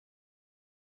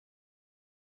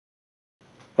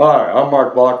Hi, I'm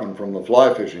Mark Bachman from the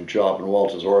Fly Fishing Shop in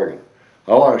Walters, Oregon.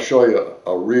 I want to show you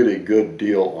a really good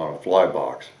deal on a fly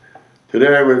box.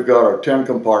 Today we've got our 10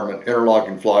 compartment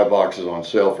interlocking fly boxes on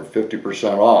sale for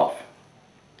 50% off.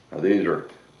 Now these are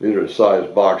the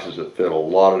size boxes that fit a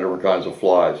lot of different kinds of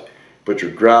flies. Put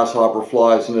your grasshopper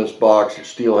flies in this box, your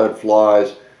steelhead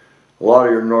flies, a lot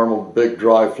of your normal big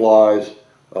dry flies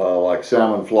like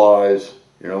salmon flies,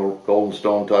 golden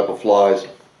stone type of flies.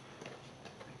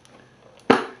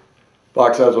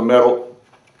 Box has a metal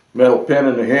pin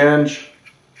in the hinge.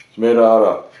 It's made out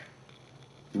of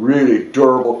really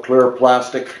durable clear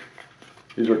plastic.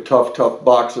 These are tough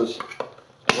boxes.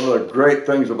 One of the great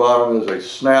things about them is they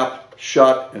snap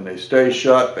shut and they stay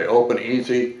shut. They open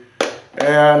easy.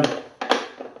 And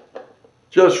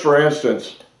just for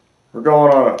instance, we're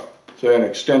going on say an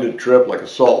extended trip, like a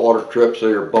saltwater trip, say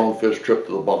your bonefish trip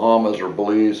to the Bahamas or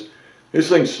Belize. These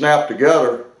things snap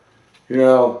together,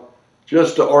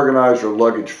 just to organize your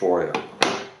luggage for you.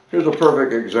 Here's a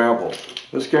perfect example.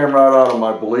 This came right out of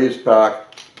my Belize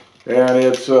pack, and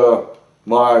it's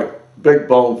my big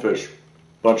bonefish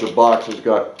bunch of boxes.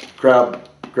 Got crab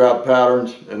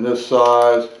patterns in this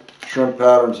size, shrimp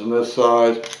patterns in this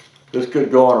size. This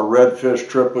could go on a redfish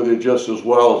trip with you just as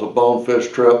well as a bonefish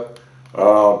trip.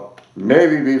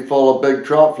 Maybe be full of big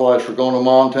trout flies for going to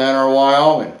Montana or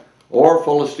Wyoming, or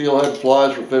full of steelhead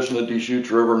flies for fishing the Deschutes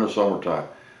River in the summertime.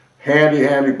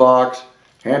 Handy box,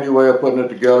 handy way of putting it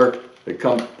together. They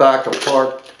come back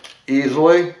apart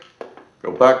easily,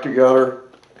 go back together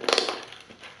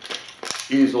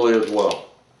easily as well.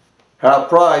 Half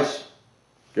price,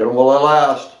 get them while they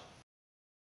last.